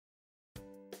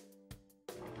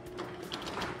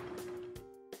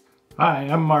Hi,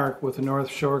 I'm Mark with the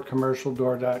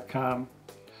NorthShoreCommercialDoor.com.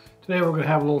 Today we're going to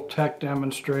have a little tech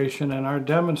demonstration, and our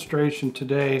demonstration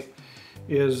today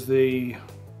is the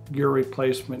gear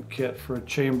replacement kit for a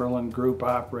Chamberlain group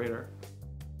operator.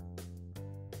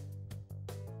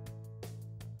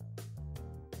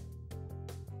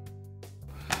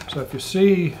 So if you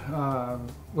see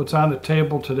what's on the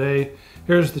table today,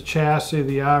 here's the chassis of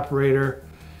the operator.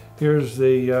 Here's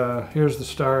the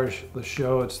star of the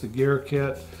show. It's the gear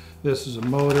kit. This is a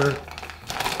motor.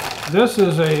 This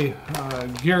is a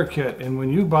gear kit, and when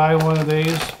you buy one of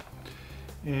these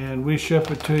and we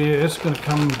ship it to you, it's going to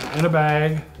come in a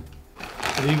bag.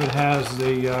 It even has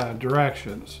the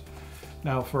directions.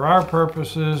 Now, for our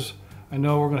purposes, I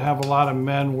know we're going to have a lot of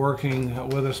men working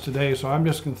with us today, so I'm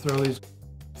just going to throw these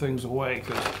things away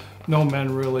because no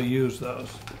men really use those.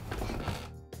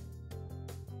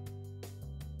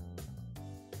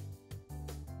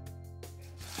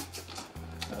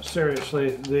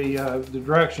 Seriously, the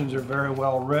directions are very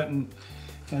well written,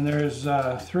 and there's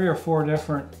 3 or 4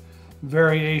 different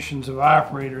variations of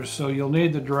operators, so you'll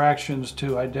need the directions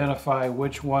to identify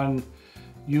which one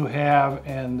you have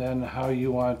and then how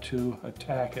you want to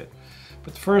attack it.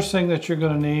 But the first thing that you're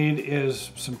going to need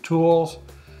is some tools.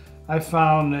 I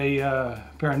found a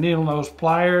pair of needle nose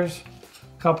pliers,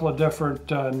 a couple of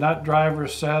different nut driver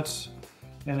sets,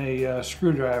 and a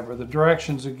screwdriver. The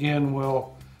directions again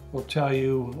will tell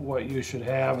you what you should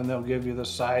have, and they'll give you the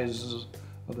sizes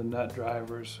of the nut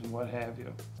drivers and what have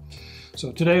you.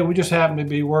 So today we just happen to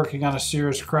be working on a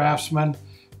Sears Craftsman,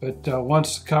 but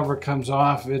once the cover comes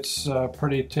off, it's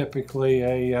pretty typically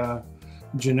a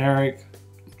generic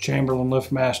Chamberlain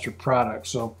LiftMaster product.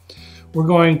 So we're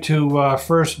going to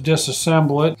first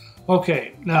disassemble it.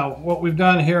 Okay, now what we've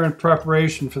done here in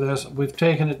preparation for this, we've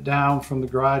taken it down from the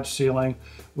garage ceiling.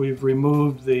 We've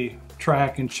removed the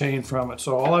track and chain from it.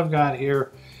 So all I've got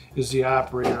here is the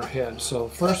operator head. So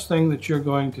the first thing that you're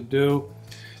going to do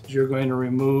is you're going to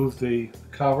remove the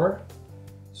cover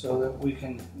so that we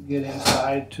can get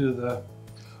inside to the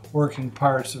working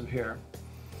parts of here.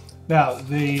 Now,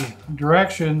 the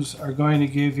directions are going to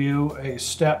give you a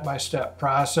step-by-step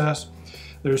process.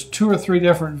 There's 2 or 3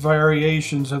 different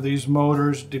variations of these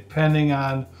motors depending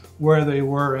on where they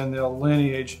were in their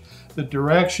lineage. The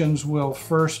directions will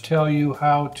first tell you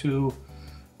how to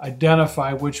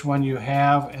identify which one you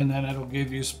have, and then it'll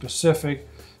give you specific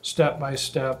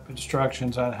step-by-step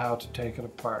instructions on how to take it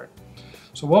apart.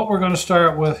 So what we're going to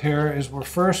start with here is we're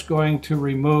first going to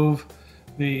remove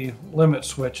the limit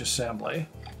switch assembly.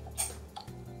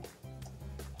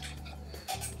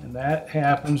 And that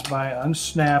happens by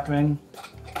unsnapping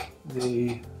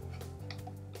the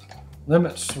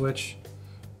limit switch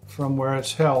from where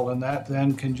it's held, and that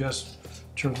then can just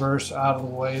traverse out of the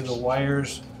way. The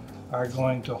wires are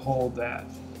going to hold that.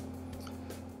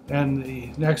 And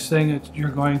the next thing that you're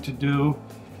going to do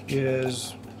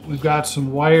is we've got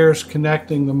some wires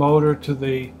connecting the motor to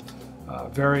the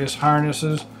various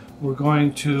harnesses. We're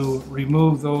going to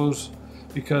remove those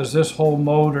because this whole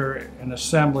motor and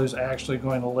assembly is actually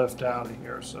going to lift out of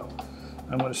here. So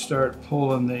I'm going to start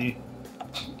pulling the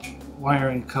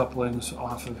wiring couplings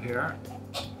off of here.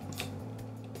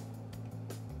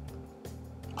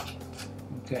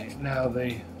 Okay, now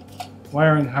the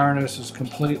wiring harness is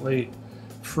completely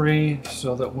free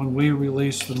so that when we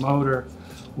release the motor,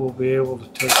 we'll be able to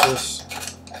take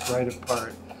this right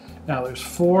apart. Now there's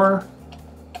 4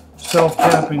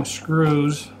 self-tapping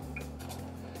screws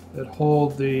that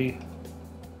hold the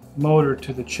motor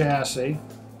to the chassis.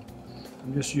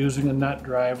 I'm just using a nut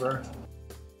driver.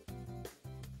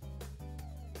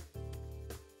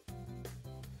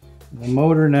 The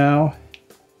motor now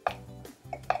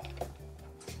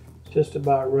just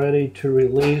about ready to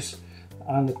release.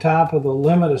 On the top of the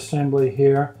limit assembly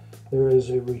here, there is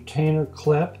a retainer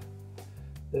clip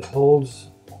that holds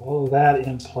all of that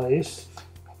in place.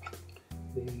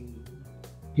 The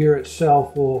gear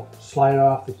itself will slide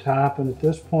off the top, and at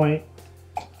this point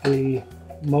the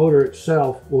motor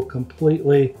itself will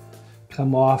completely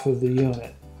come off of the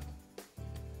unit.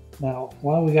 Now,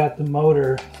 while we got the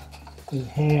motor in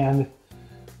hand,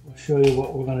 we'll show you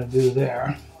what we're going to do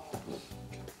there.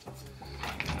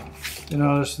 You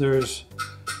notice there's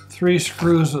 3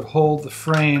 screws that hold the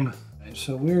frame.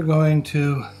 So we're going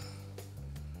to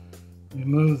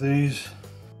remove these.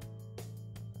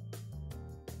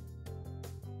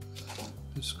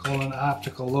 It's called an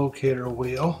optical locator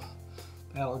wheel.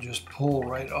 That'll just pull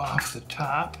right off the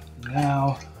top.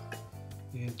 Now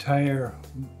the entire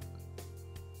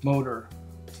motor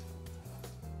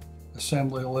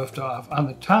assembly will lift off. On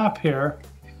the top here,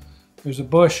 there's a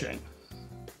bushing.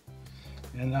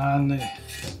 And on the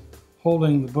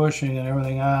holding the bushing and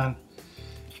everything on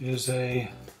is a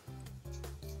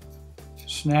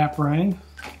snap ring,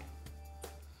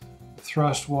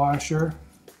 thrust washer,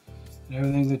 and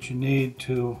everything that you need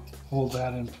to hold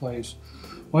that in place.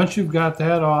 Once you've got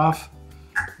that off,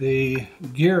 the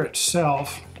gear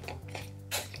itself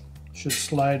should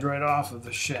slide right off of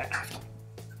the shaft.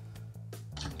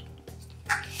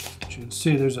 As you can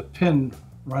see, there's a pin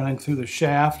running through the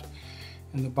shaft,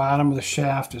 and the bottom of the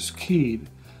shaft is keyed.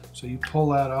 So you pull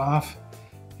that off,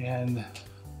 and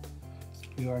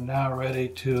you are now ready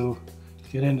to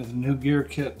get into the new gear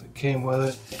kit that came with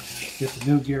it, get the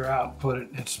new gear out and put it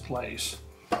in its place.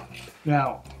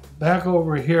 Now, back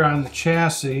over here on the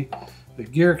chassis, the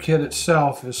gear kit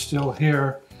itself is still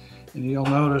here, and you'll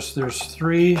notice there's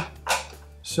 3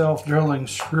 self-drilling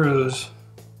screws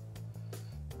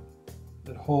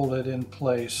that hold it in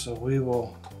place. So we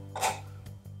will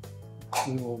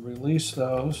release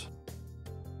those.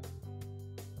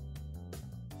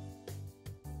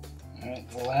 All right,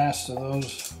 the last of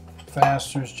those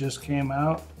fasteners just came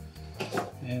out,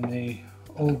 and the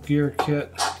old gear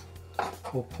kit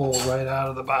will pull right out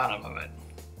of the bottom of it.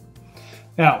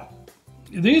 Now,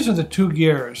 these are the 2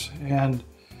 gears, and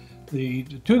the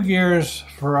 2 gears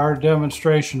for our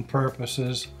demonstration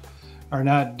purposes are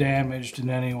not damaged in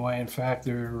any way. In fact,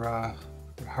 they're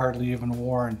hardly even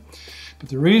worn. But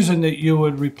the reason that you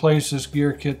would replace this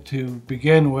gear kit to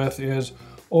begin with is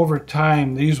over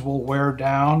time these will wear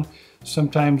down.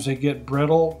 Sometimes they get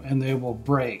brittle and they will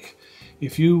break.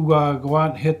 If you go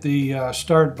out and hit the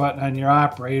start button on your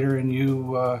operator and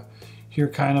you hear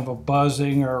kind of a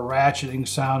buzzing or a ratcheting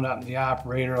sound up in the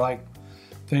operator, like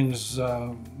things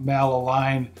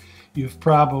malaligned, you've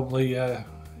probably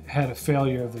had a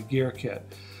failure of the gear kit.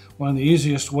 One of the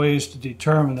easiest ways to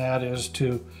determine that is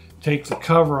to take the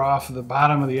cover off of the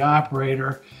bottom of the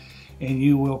operator, and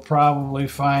you will probably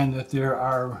find that there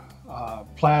are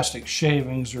plastic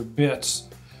shavings or bits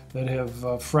that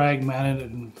have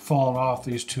fragmented and fallen off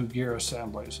these 2 gear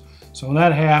assemblies. So when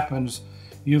that happens,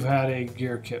 you've had a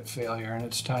gear kit failure, and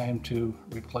it's time to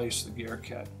replace the gear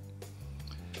kit.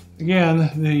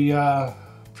 Again, the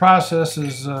process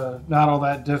is not all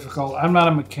that difficult. I'm not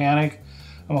a mechanic.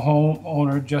 I'm a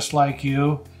homeowner just like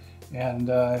you, and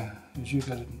as you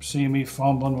can see me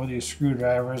fumbling with these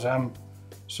screwdrivers, I'm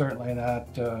certainly not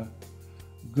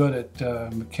good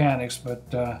at mechanics, but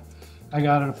I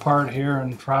got it apart here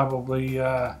in probably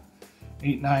 8,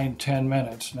 9, 10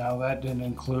 minutes. Now that didn't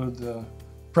include the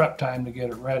prep time to get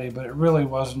it ready, but it really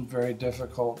wasn't very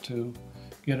difficult to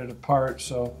get it apart.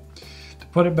 So to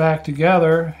put it back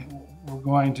together, we're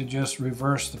going to just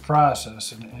reverse the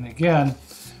process. And again,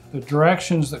 the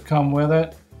directions that come with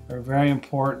it are very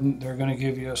important. They're going to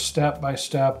give you a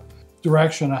step-by-step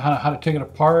direction on how to take it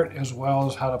apart as well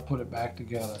as how to put it back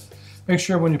together. Make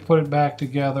sure when you put it back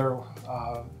together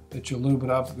that you lube it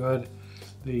up good.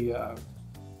 The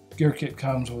gear kit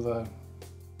comes with a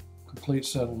complete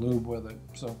set of lube with it.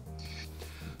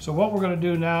 So what we're going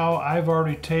to do now, I've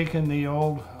already taken the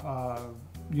old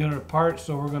unit apart,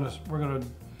 so we're going to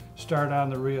start on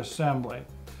the reassembly.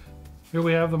 Here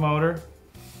we have the motor.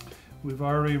 We've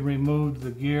already removed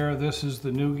the gear. This is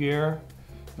the new gear.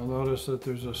 You'll notice that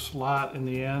there's a slot in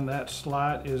the end. That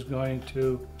slot is going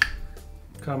to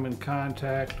come in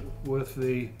contact with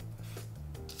the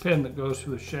pin that goes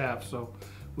through the shaft. So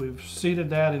we've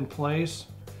seated that in place.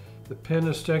 The pin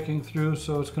is sticking through,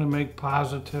 so it's going to make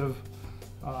positive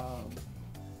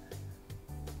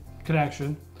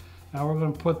connection. Now we're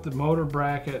going to put the motor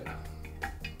bracket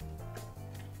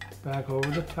back over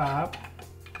the top.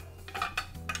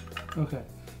 Okay,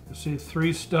 you see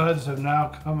 3 studs have now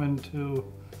come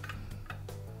into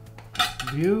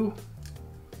view.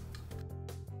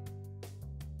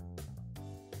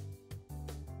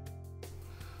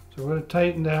 So we're going to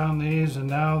tighten down these, and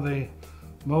now the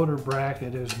motor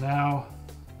bracket is now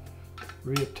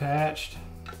reattached.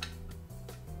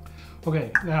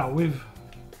 Okay, now we've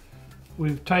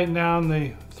tightened down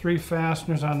the 3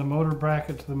 fasteners on the motor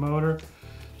bracket to the motor.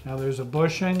 Now there's a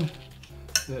bushing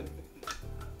that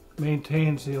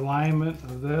maintains the alignment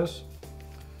of this.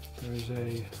 There's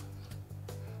a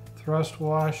thrust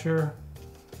washer,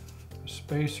 a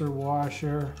spacer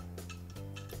washer,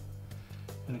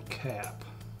 and a cap.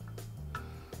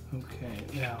 Okay,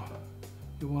 now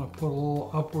you want to put a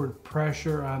little upward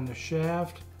pressure on the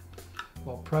shaft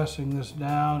while pressing this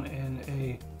down, and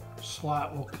a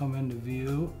slot will come into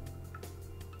view.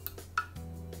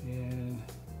 And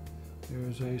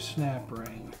there's a snap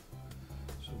ring.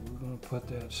 So we're going to put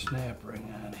that snap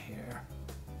ring on here.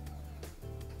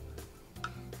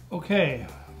 Okay,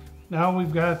 now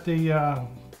we've got the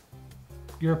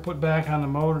gear put back on the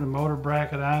motor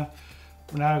bracket on.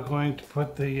 we're now going to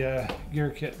put the gear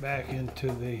kit back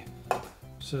into the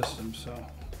system. So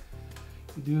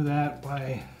you do that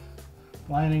by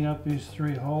lining up these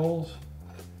 3 holes.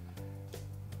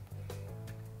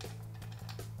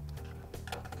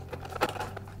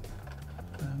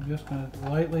 I'm just going to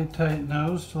lightly tighten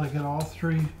those till I get all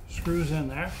 3 screws in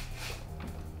there.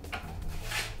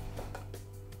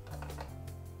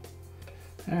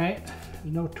 Alright,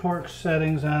 there's no torque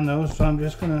settings on those, so I'm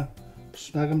just going to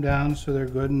snug them down so they're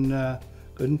good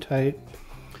and tight.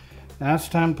 Now it's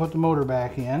time to put the motor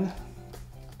back in.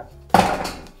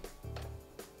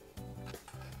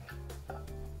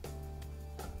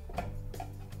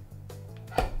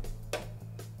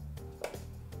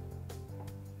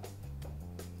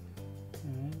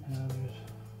 Now there's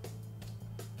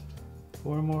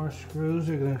 4 more screws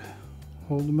that are going to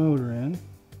hold the motor in.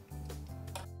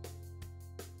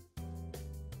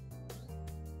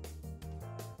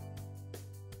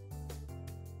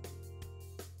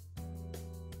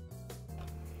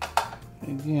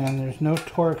 Again, there's no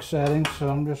torque setting, so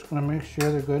I'm just going to make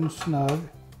sure they're good and snug.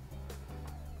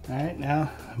 Alright,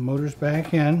 now the motor's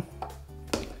back in.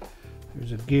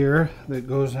 There's a gear that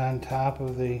goes on top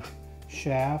of the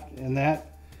shaft, and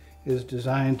that is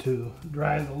designed to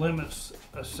drive the limits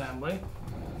assembly.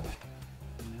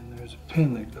 And then there's a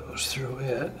pin that goes through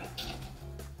it.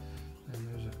 And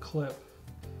there's a clip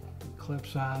that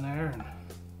clips on there and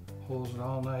holds it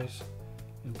all nice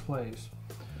in place.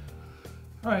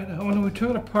 Alright, when we took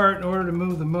it apart in order to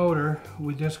move the motor,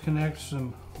 we disconnected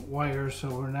some wires, so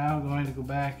we're now going to go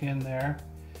back in there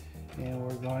and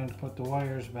we're going to put the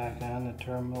wires back on the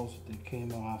terminals that they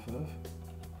came off of.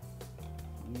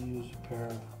 I'm going to use a pair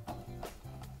of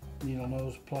needle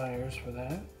nose pliers for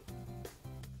that.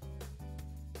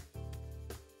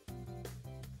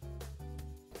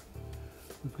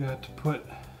 We've got to put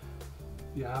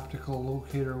the optical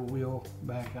locator wheel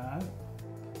back on.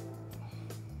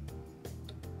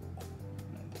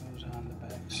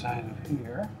 Side of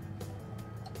here.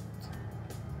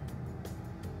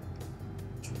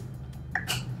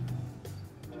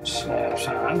 Snaps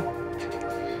on.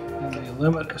 And the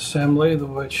limit assembly,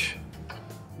 which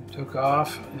we took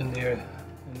off in the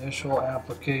initial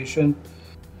application,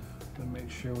 to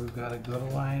make sure we've got a good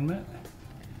alignment.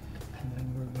 And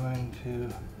then we're going to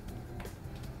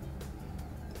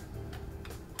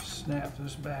snap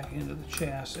this back into the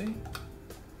chassis.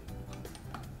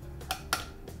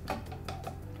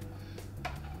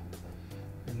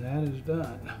 That is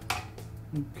done.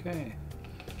 Okay.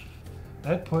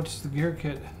 That puts the gear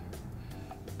kit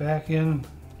back in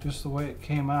just the way it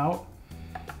came out.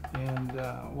 And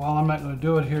while I'm not going to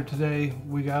do it here today,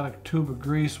 we got a tube of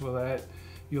grease with that.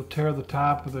 You'll tear the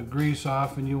top of the grease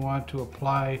off, and you want to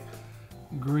apply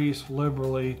grease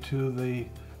liberally to the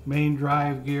main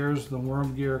drive gears, the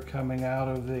worm gear coming out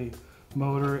of the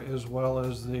motor, as well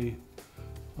as the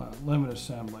limit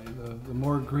assembly. The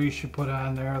more grease you put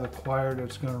on there, the quieter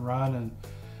it's going to run, and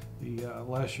the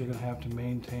less you're going to have to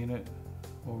maintain it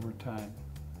over time.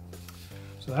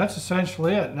 So that's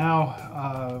essentially it.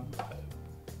 Now,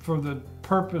 for the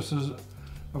purposes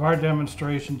of our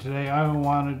demonstration today, I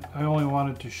only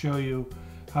wanted to show you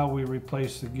how we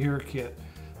replace the gear kit.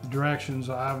 The directions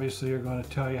obviously are going to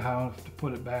tell you how to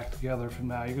put it back together from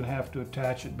now. You're going to have to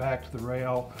attach it back to the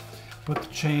rail, put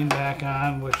the chain back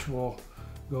on, which will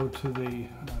go to the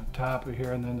top of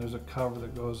here, and then there's a cover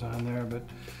that goes on there. But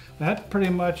that pretty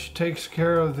much takes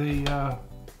care of the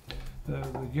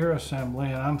gear assembly,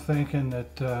 and I'm thinking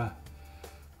that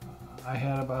I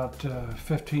had about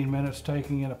 15 minutes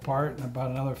taking it apart and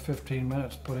about another 15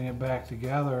 minutes putting it back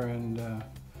together. And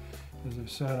as I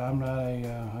said, I'm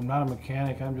not a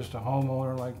mechanic. I'm just a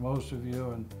homeowner like most of you,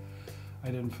 and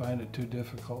I didn't find it too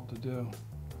difficult to do.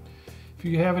 If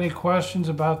you have any questions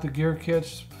about the gear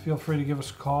kits, feel free to give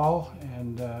us a call,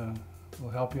 and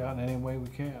we'll help you out in any way we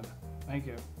can. Thank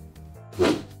you.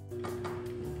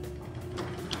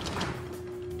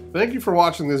 Thank you for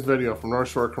watching this video from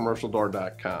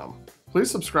NorthshoreCommercialDoor.com.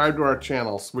 Please subscribe to our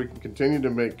channel so we can continue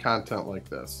to make content like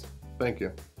this. Thank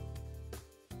you.